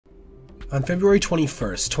On February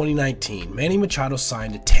 21st, 2019, Manny Machado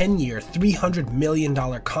signed a 10-year, $300 million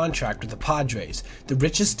contract with the Padres, the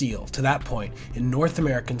richest deal to that point in North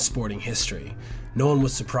American sporting history. No one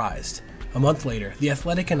was surprised. A month later, The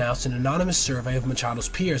Athletic announced an anonymous survey of Machado's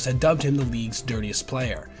peers had dubbed him the league's dirtiest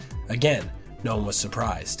player. Again, no one was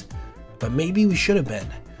surprised. But maybe we should have been.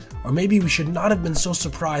 Or maybe we should not have been so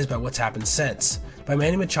surprised by what's happened since, by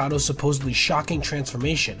Manny Machado's supposedly shocking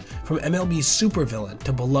transformation from MLB's supervillain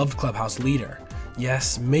to beloved clubhouse leader.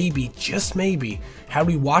 Yes, maybe, just maybe, had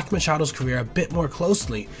we watched Machado's career a bit more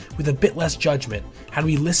closely, with a bit less judgment, had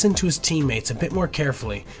we listened to his teammates a bit more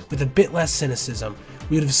carefully, with a bit less cynicism,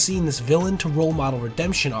 we would have seen this villain to role model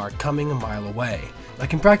redemption arc coming a mile away. I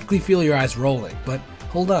can practically feel your eyes rolling, but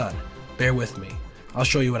hold on, bear with me. I'll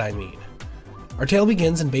show you what I mean. Our tale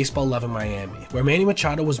begins in baseball-loving Miami, where Manny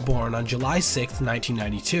Machado was born on July 6,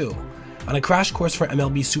 1992. On a crash course for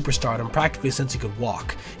MLB superstardom practically since he could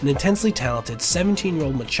walk, an intensely talented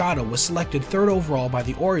 17-year-old Machado was selected 3rd overall by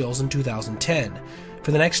the Orioles in 2010.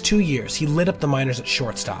 For the next 2 years, he lit up the minors at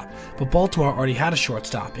shortstop, but Baltimore already had a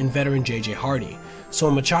shortstop in veteran J.J. Hardy, so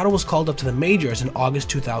when Machado was called up to the majors in August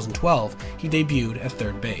 2012, he debuted at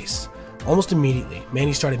 3rd base. Almost immediately,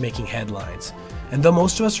 Manny started making headlines. And though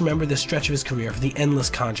most of us remember this stretch of his career for the endless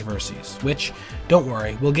controversies, which, don't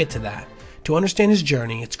worry, we'll get to that. To understand his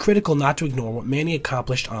journey, it's critical not to ignore what Manny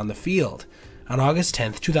accomplished on the field. On August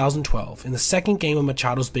 10, 2012, in the second game of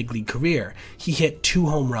Machado's big league career, he hit 2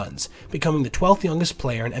 home runs, becoming the 12th youngest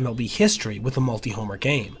player in MLB history with a multi-homer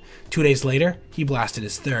game. 2 days later, he blasted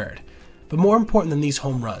his 3rd. But more important than these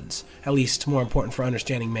home runs, at least more important for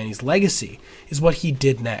understanding Manny's legacy, is what he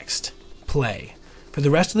did next: play. For the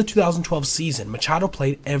rest of the 2012 season, Machado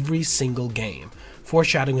played every single game,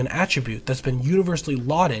 foreshadowing an attribute that's been universally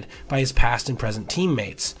lauded by his past and present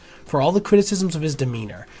teammates. For all the criticisms of his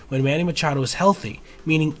demeanor, when Manny Machado is healthy,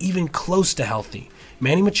 meaning even close to healthy,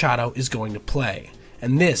 Manny Machado is going to play.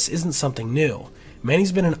 And this isn't something new.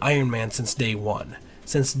 Manny's been an Iron Man since day one.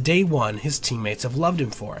 Since day one, his teammates have loved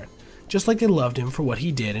him for it, just like they loved him for what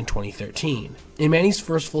he did in 2013. In Manny's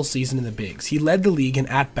first full season in the bigs, he led the league in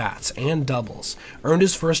at-bats and doubles, earned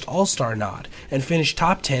his first All-Star nod, and finished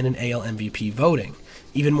top 10 in AL MVP voting.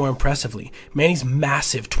 Even more impressively, Manny's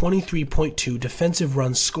massive 23.2 defensive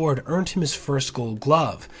runs scored earned him his first Gold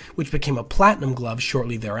Glove, which became a Platinum Glove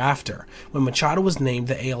shortly thereafter, when Machado was named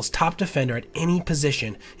the AL's top defender at any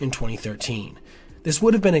position in 2013. This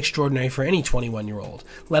would have been extraordinary for any 21-year-old,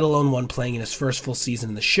 let alone one playing in his first full season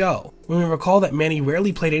in the show. When we recall that Manny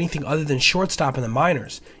rarely played anything other than shortstop in the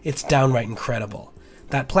minors, it's downright incredible.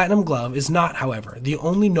 That Platinum Glove is not, however, the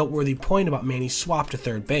only noteworthy point about Manny's swap to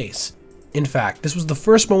 3rd base. In fact, this was the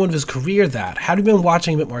first moment of his career that, had we been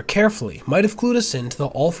watching a bit more carefully, might have clued us into the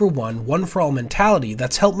all-for-one, one-for-all mentality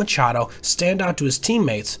that's helped Machado stand out to his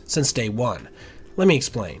teammates since day one. Let me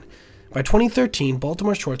explain. By 2013,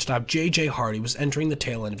 Baltimore shortstop J.J. Hardy was entering the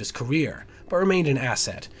tail end of his career, but remained an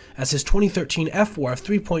asset, as his 2013 F.WAR of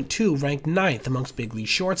 3.2 ranked 9th amongst big league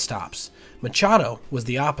shortstops. Machado was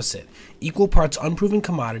the opposite, equal parts unproven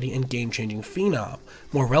commodity and game-changing phenom.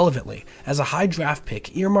 More relevantly, as a high draft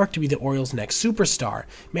pick earmarked to be the Orioles' next superstar,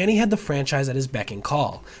 Manny had the franchise at his beck and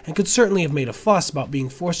call, and could certainly have made a fuss about being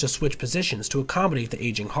forced to switch positions to accommodate the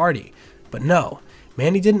aging Hardy. But no,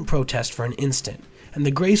 Manny didn't protest for an instant, and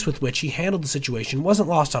the grace with which he handled the situation wasn't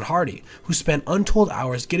lost on Hardy, who spent untold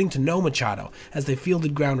hours getting to know Machado as they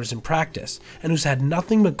fielded grounders in practice, and who's had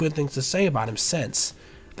nothing but good things to say about him since.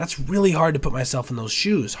 That's really hard to put myself in those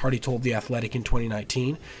shoes, Hardy told The Athletic in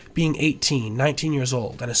 2019, being 18, 19 years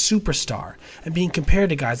old, and a superstar, and being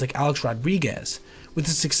compared to guys like Alex Rodriguez. With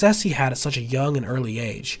the success he had at such a young and early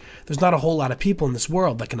age, there's not a whole lot of people in this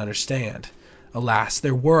world that can understand. Alas,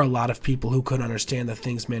 there were a lot of people who couldn't understand the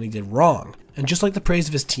things Manny did wrong, and just like the praise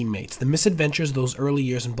of his teammates, the misadventures of those early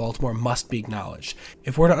years in Baltimore must be acknowledged,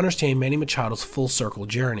 if we're to understand Manny Machado's full circle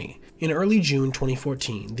journey. In early June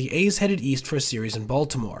 2014, the A's headed east for a series in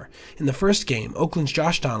Baltimore. In the first game, Oakland's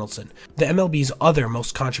Josh Donaldson, the MLB's other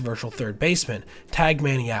most controversial 3rd baseman, tagged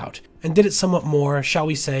Manny out, and did it somewhat more, shall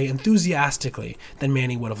we say, enthusiastically than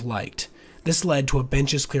Manny would have liked. This led to a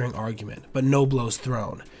benches-clearing argument, but no blows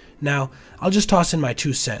thrown. Now, I'll just toss in my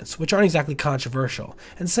 2 cents, which aren't exactly controversial,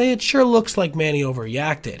 and say it sure looks like Manny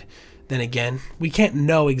overreacted. Then again, we can't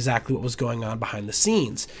know exactly what was going on behind the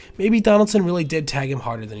scenes. Maybe Donaldson really did tag him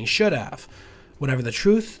harder than he should have. Whatever the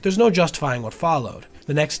truth, there's no justifying what followed.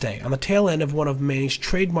 The next day, on the tail end of one of Manny's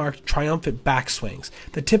trademarked triumphant backswings,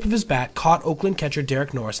 the tip of his bat caught Oakland catcher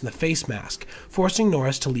Derek Norris in the face mask, forcing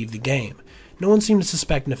Norris to leave the game. no one seemed to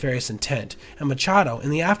suspect nefarious intent, and Machado,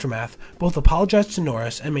 in the aftermath, both apologized to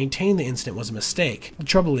Norris and maintained the incident was a mistake. The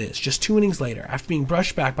trouble is, just 2 innings later, after being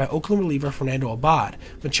brushed back by Oakland reliever Fernando Abad,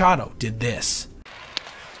 Machado did this.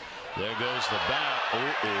 There goes the bat.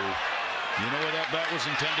 You know where that bat was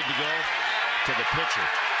intended to go? To the pitcher.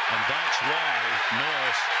 And that's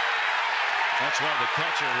why the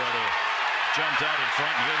catcher rather jumped out in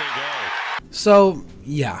front, and here they go. So,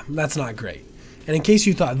 yeah, that's not great. And in case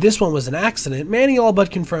you thought this one was an accident, Manny all but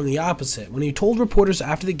confirmed the opposite when he told reporters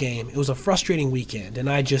after the game it was a frustrating weekend and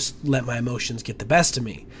I just let my emotions get the best of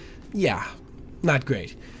me. Yeah, not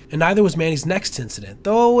great. And neither was Manny's next incident,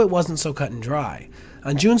 though it wasn't so cut and dry.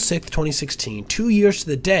 On June 6, 2016, 2 years to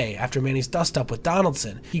the day after Manny's dust-up with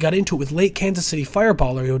Donaldson, he got into it with late Kansas City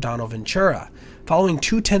fireballer Yordano Ventura. Following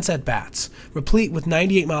 2 tense at-bats, replete with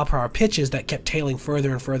 98-mile-per-hour pitches that kept tailing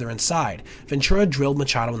further and further inside, Ventura drilled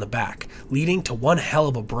Machado in the back, leading to one hell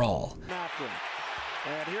of a brawl.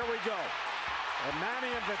 And here we go. And Manny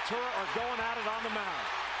and Ventura are going at it on the mound.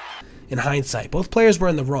 In hindsight, both players were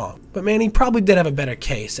in the wrong, but Manny probably did have a better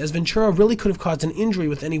case, as Ventura really could have caused an injury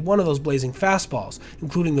with any one of those blazing fastballs,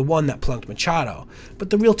 including the one that plunked Machado. But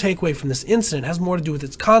the real takeaway from this incident has more to do with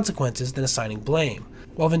its consequences than assigning blame.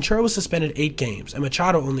 While Ventura was suspended 8 games and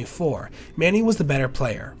Machado only 4, Manny was the better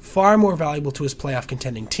player, far more valuable to his playoff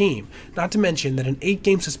contending team, not to mention that an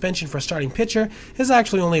 8-game suspension for a starting pitcher is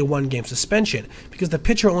actually only a 1-game suspension, because the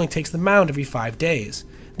pitcher only takes the mound every 5 days.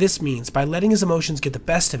 This means, by letting his emotions get the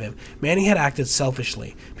best of him, Manny had acted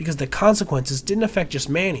selfishly, because the consequences didn't affect just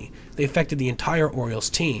Manny, they affected the entire Orioles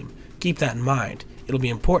team. Keep that in mind, it'll be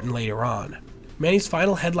important later on. Manny's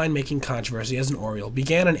final headline-making controversy as an Oriole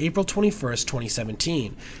began on April 21,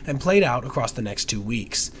 2017, and played out across the next 2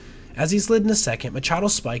 weeks. As he slid into second, Machado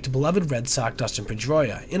spiked beloved Red Sox Dustin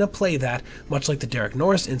Pedroia in a play that, much like the Derek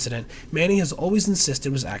Norris incident, Manny has always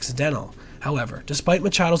insisted was accidental. However, despite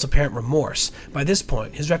Machado's apparent remorse, by this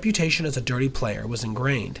point his reputation as a dirty player was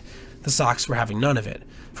ingrained. The Sox were having none of it.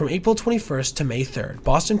 From April 21st to May 3rd,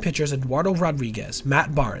 Boston pitchers Eduardo Rodriguez,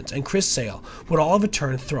 Matt Barnes, and Chris Sale would all have a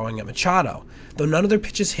turn throwing at Machado. Though none of their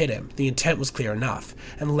pitches hit him, the intent was clear enough,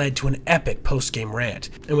 and led to an epic post-game rant,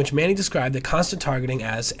 in which Manny described the constant targeting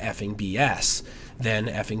as effing BS, then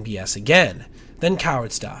effing BS again, then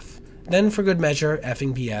coward stuff, then for good measure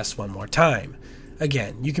effing BS one more time.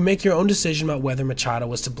 Again, you can make your own decision about whether Machado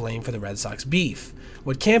was to blame for the Red Sox beef.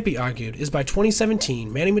 What can't be argued is by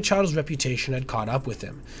 2017, Manny Machado's reputation had caught up with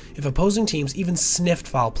him. If opposing teams even sniffed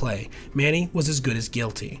foul play, Manny was as good as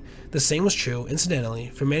guilty. The same was true, incidentally,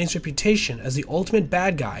 for Manny's reputation as the ultimate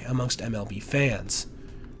bad guy amongst MLB fans.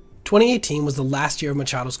 2018 was the last year of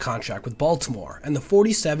Machado's contract with Baltimore, and the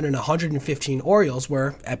 47 and 115 Orioles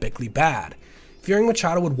were epically bad. Fearing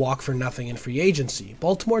Machado would walk for nothing in free agency,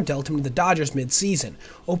 Baltimore dealt him to the Dodgers mid-season,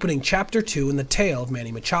 opening Chapter 2 in the tale of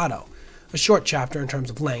Manny Machado. A short chapter in terms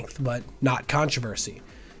of length, but not controversy.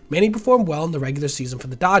 Manny performed well in the regular season for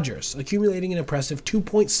the Dodgers, accumulating an impressive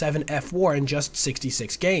 2.7 F/WAR in just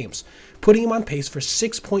 66 games, putting him on pace for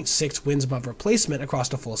 6.6 wins above replacement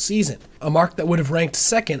across a full season, a mark that would have ranked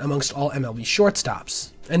second amongst all MLB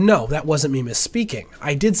shortstops. And no, that wasn't me misspeaking.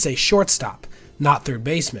 I did say shortstop, not third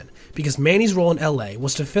baseman, because Manny's role in LA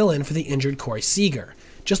was to fill in for the injured Corey Seager.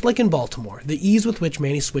 Just like in Baltimore, the ease with which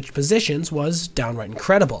Manny switched positions was downright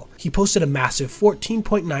incredible. He posted a massive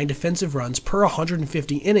 14.9 defensive runs per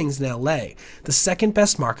 150 innings in LA, the second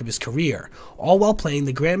best mark of his career, all while playing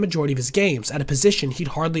the grand majority of his games at a position he'd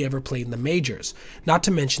hardly ever played in the majors, not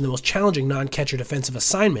to mention the most challenging non-catcher defensive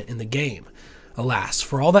assignment in the game. Alas,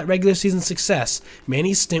 for all that regular season success,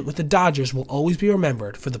 Manny's stint with the Dodgers will always be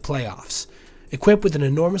remembered for the playoffs. Equipped with an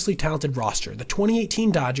enormously talented roster, the 2018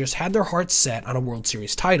 Dodgers had their hearts set on a World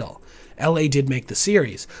Series title. LA did make the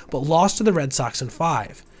series, but lost to the Red Sox in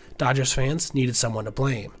 5. Dodgers fans needed someone to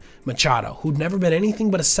blame. Machado, who'd never been anything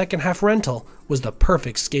but a second-half rental, was the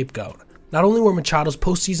perfect scapegoat. Not only were Machado's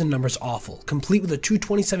postseason numbers awful, complete with a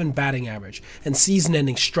 .227 batting average and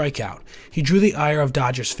season-ending strikeout, he drew the ire of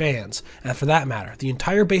Dodgers fans, and for that matter, the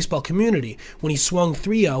entire baseball community, when he swung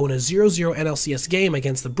 3-0 in a 0-0 NLCS game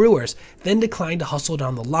against the Brewers, then declined to hustle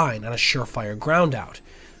down the line on a surefire groundout.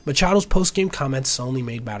 Machado's post-game comments only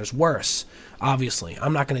made matters worse. Obviously,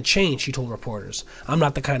 I'm not going to change, he told reporters. I'm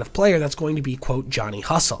not the kind of player that's going to be, quote, Johnny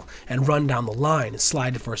Hustle, and run down the line and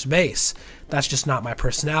slide to first base. That's just not my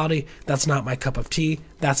personality, that's not my cup of tea,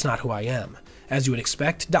 that's not who I am. As you would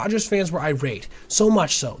expect, Dodgers fans were irate, so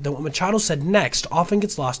much so that what Machado said next often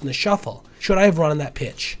gets lost in the shuffle. Should I have run on that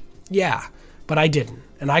pitch? Yeah, but I didn't,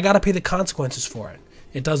 and I gotta pay the consequences for it.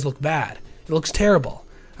 It does look bad. It looks terrible.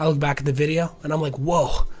 I look back at the video, and I'm like,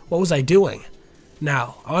 whoa, what was I doing?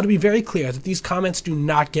 Now, I want to be very clear that these comments do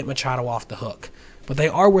not get Machado off the hook, but they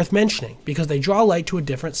are worth mentioning because they draw light to a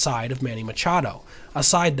different side of Manny Machado, a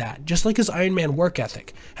side that, just like his Iron Man work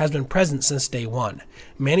ethic, has been present since day one.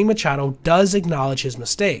 Manny Machado does acknowledge his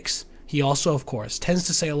mistakes. He also, of course, tends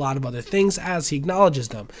to say a lot of other things as he acknowledges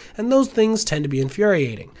them, and those things tend to be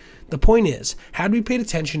infuriating. The point is, had we paid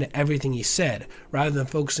attention to everything he said, rather than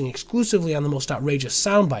focusing exclusively on the most outrageous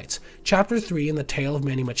sound bites, Chapter 3 in the tale of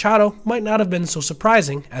Manny Machado might not have been so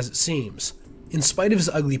surprising as it seems. In spite of his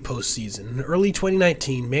ugly postseason, in early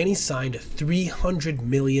 2019, Manny signed a $300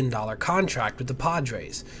 million contract with the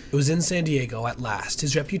Padres. It was in San Diego at last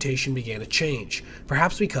his reputation began to change,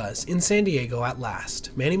 perhaps because, in San Diego at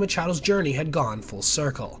last, Manny Machado's journey had gone full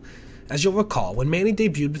circle. As you'll recall, when Manny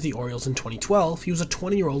debuted with the Orioles in 2012, he was a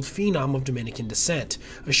 20-year-old phenom of Dominican descent,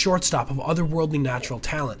 a shortstop of otherworldly natural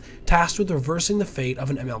talent, tasked with reversing the fate of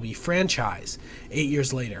an MLB franchise. 8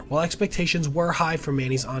 years later, while expectations were high for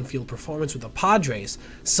Manny's on-field performance with the Padres,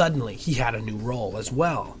 suddenly he had a new role as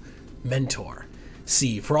well: mentor.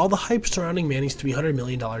 See, for all the hype surrounding Manny's $300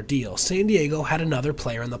 million deal, San Diego had another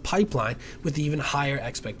player in the pipeline with even higher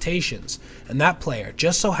expectations, and that player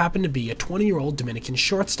just so happened to be a 20-year-old Dominican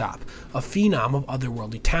shortstop, a phenom of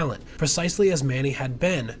otherworldly talent, precisely as Manny had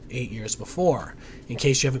been 8 years before. In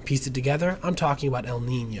case you haven't pieced it together, I'm talking about El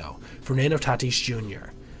Nino, Fernando Tatis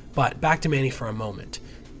Jr. But back to Manny for a moment.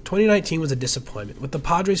 2019 was a disappointment, with the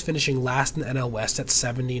Padres finishing last in the NL West at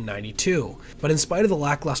 70-92. But in spite of the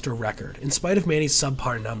lackluster record, in spite of Manny's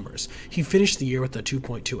subpar numbers, he finished the year with a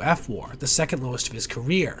 2.2 F-WAR, the second lowest of his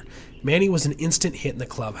career. Manny was an instant hit in the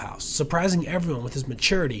clubhouse, surprising everyone with his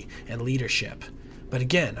maturity and leadership. But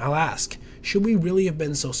again, I'll ask, should we really have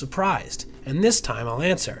been so surprised? And this time I'll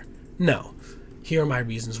answer, no. Here are my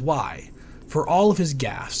reasons why. For all of his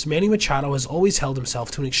gaffes, Manny Machado has always held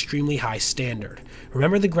himself to an extremely high standard.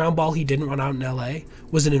 Remember the ground ball he didn't run out in LA?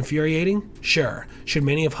 Was it infuriating? Sure. Should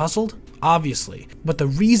Manny have hustled? Obviously. But the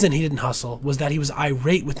reason he didn't hustle was that he was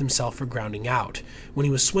irate with himself for grounding out, when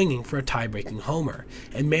he was swinging for a tie-breaking homer.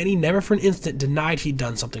 And Manny never for an instant denied he'd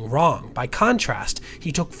done something wrong. By contrast,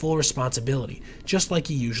 he took full responsibility, just like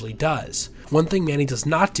he usually does. One thing Manny does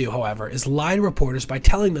not do, however, is lie to reporters by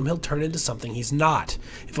telling them he'll turn into something he's not.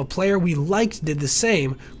 If a player we liked did the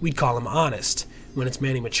same, we'd call him honest. When it's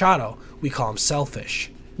Manny Machado, we call him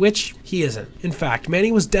selfish. Which he isn't. In fact,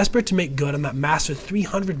 Manny was desperate to make good on that massive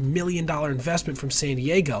 $300 million investment from San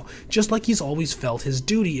Diego, just like he's always felt his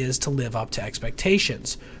duty is to live up to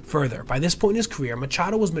expectations. Further, by this point in his career,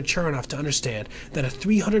 Machado was mature enough to understand that a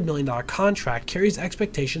 $300 million contract carries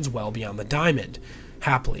expectations well beyond the diamond.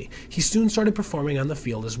 Happily, he soon started performing on the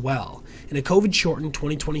field as well. In a COVID-shortened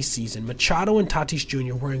 2020 season, Machado and Tatis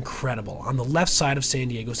Jr. were incredible on the left side of San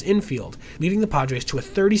Diego's infield, leading the Padres to a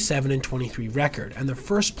 37-23 record and their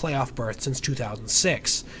first playoff berth since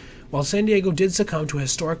 2006. While San Diego did succumb to a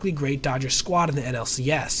historically great Dodgers squad in the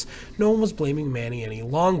NLCS, no one was blaming Manny any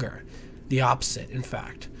longer. The opposite, in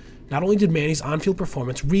fact. Not only did Manny's on-field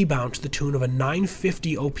performance rebound to the tune of a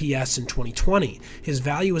 .950 OPS in 2020, his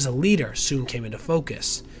value as a leader soon came into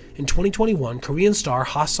focus. In 2021, Korean star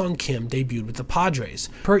Ha-Sung Kim debuted with the Padres.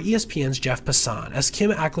 Per ESPN's Jeff Passan, as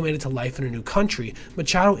Kim acclimated to life in a new country,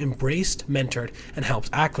 Machado embraced, mentored, and helped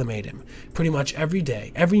acclimate him. Pretty much every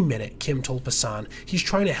day, every minute, Kim told Passan, he's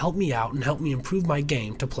trying to help me out and help me improve my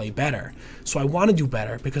game to play better. So I want to do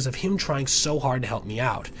better because of him trying so hard to help me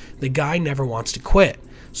out. The guy never wants to quit.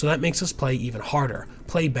 So that makes us play even harder,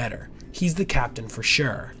 play better. He's the captain for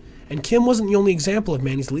sure. And Kim wasn't the only example of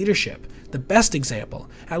Manny's leadership. The best example,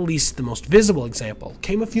 at least the most visible example,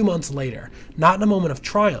 came a few months later, not in a moment of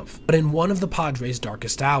triumph, but in one of the Padres'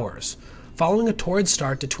 darkest hours. Following a torrid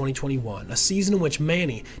start to 2021, a season in which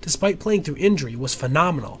Manny, despite playing through injury, was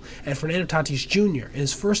phenomenal, and Fernando Tatis Jr., in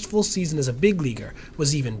his first full season as a big leaguer,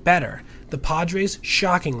 was even better, the Padres,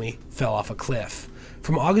 shockingly, fell off a cliff.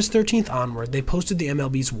 From August 13th onward, they posted the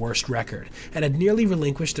MLB's worst record, and had nearly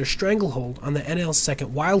relinquished their stranglehold on the NL's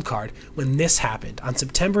second wildcard when this happened on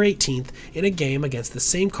September 18th in a game against the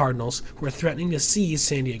same Cardinals who were threatening to seize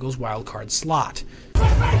San Diego's wildcard slot.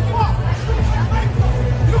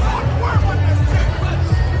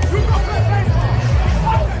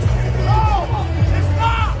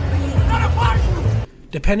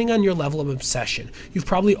 Depending on your level of obsession, you've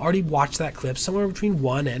probably already watched that clip somewhere between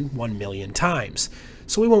 1 and 1 million times.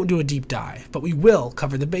 So we won't do a deep dive, but we will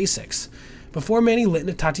cover the basics. Before Manny lit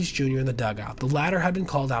into Tatis Jr. in the dugout, the latter had been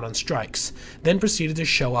called out on strikes, then proceeded to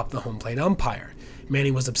show up the home plate umpire.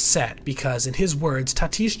 Manny was upset because, in his words,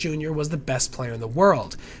 Tatis Jr. was the best player in the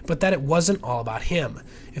world, but that it wasn't all about him.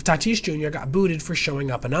 If Tatis Jr. got booted for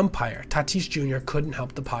showing up an umpire, Tatis Jr. couldn't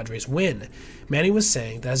help the Padres win. Manny was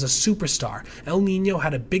saying that as a superstar, El Nino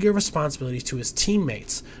had a bigger responsibility to his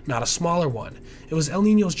teammates, not a smaller one. It was El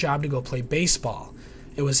Nino's job to go play baseball.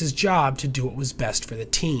 It was his job to do what was best for the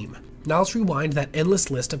team. Now let's rewind that endless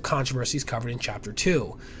list of controversies covered in Chapter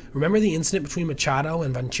 2. Remember the incident between Machado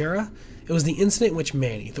and Ventura? It was the incident in which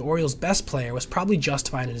Manny, the Orioles' best player, was probably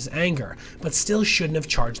justified in his anger, but still shouldn't have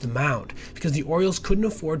charged the mound, because the Orioles couldn't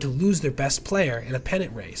afford to lose their best player in a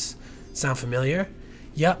pennant race. Sound familiar?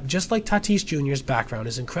 Yep, just like Tatis Jr.'s background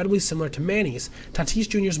is incredibly similar to Manny's, Tatis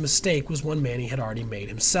Jr.'s mistake was one Manny had already made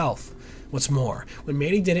himself. What's more, when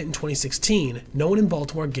Manny did it in 2016, no one in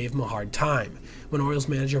Baltimore gave him a hard time. When Orioles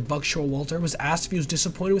manager Buck Showalter was asked if he was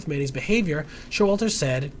disappointed with Manny's behavior, Showalter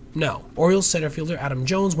said no. Orioles center fielder Adam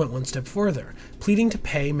Jones went one step further, pleading to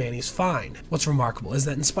pay Manny's fine. What's remarkable is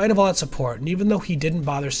that in spite of all that support, and even though he didn't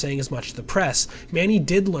bother saying as much to the press, Manny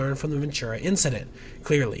did learn from the Ventura incident.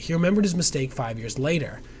 Clearly, he remembered his mistake 5 years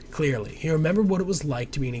later. Clearly, he remembered what it was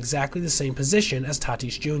like to be in exactly the same position as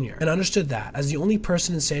Tatis Jr. and understood that, as the only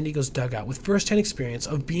person in San Diego's dugout with first-hand experience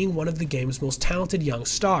of being one of the game's most talented young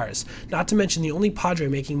stars, not to mention the only Padre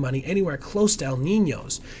making money anywhere close to El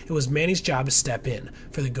Nino's, it was Manny's job to step in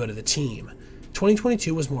for the good of the team.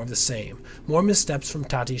 2022 was more of the same. More missteps from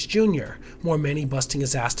Tatis Jr., more Manny busting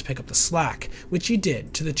his ass to pick up the slack, which he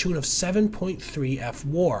did to the tune of 7.3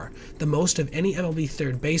 F/WAR, the most of any MLB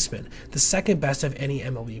third baseman, the second best of any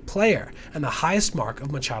MLB player, and the highest mark of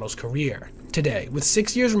Machado's career. Today, with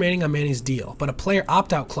 6 years remaining on Manny's deal, but a player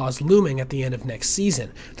opt-out clause looming at the end of next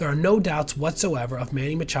season, there are no doubts whatsoever of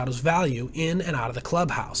Manny Machado's value in and out of the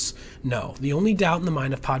clubhouse. No, the only doubt in the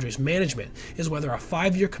mind of Padres management is whether a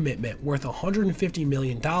 5-year commitment worth $150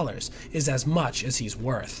 million is as much as he's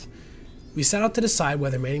worth. We set out to decide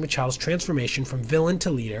whether Manny Machado's transformation from villain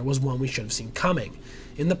to leader was one we should have seen coming.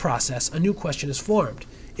 In the process, a new question is formed.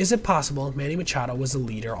 Is it possible Manny Machado was a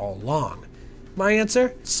leader all along? My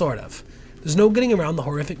answer? Sort of. There's no getting around the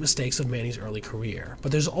horrific mistakes of Manny's early career,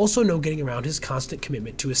 but there's also no getting around his constant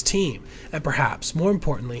commitment to his team, and perhaps, more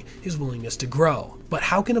importantly, his willingness to grow. But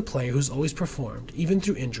how can a player who's always performed, even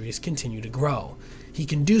through injuries, continue to grow? He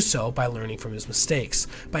can do so by learning from his mistakes,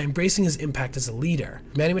 by embracing his impact as a leader.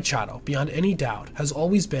 Manny Machado, beyond any doubt, has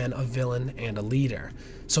always been a villain and a leader.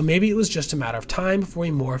 So maybe it was just a matter of time before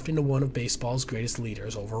he morphed into one of baseball's greatest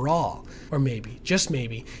leaders overall. Or maybe, just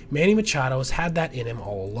maybe, Manny Machado has had that in him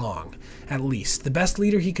all along. At least, the best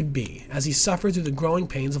leader he could be, as he suffered through the growing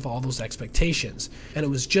pains of all those expectations. And it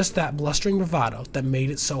was just that blustering bravado that made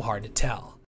it so hard to tell.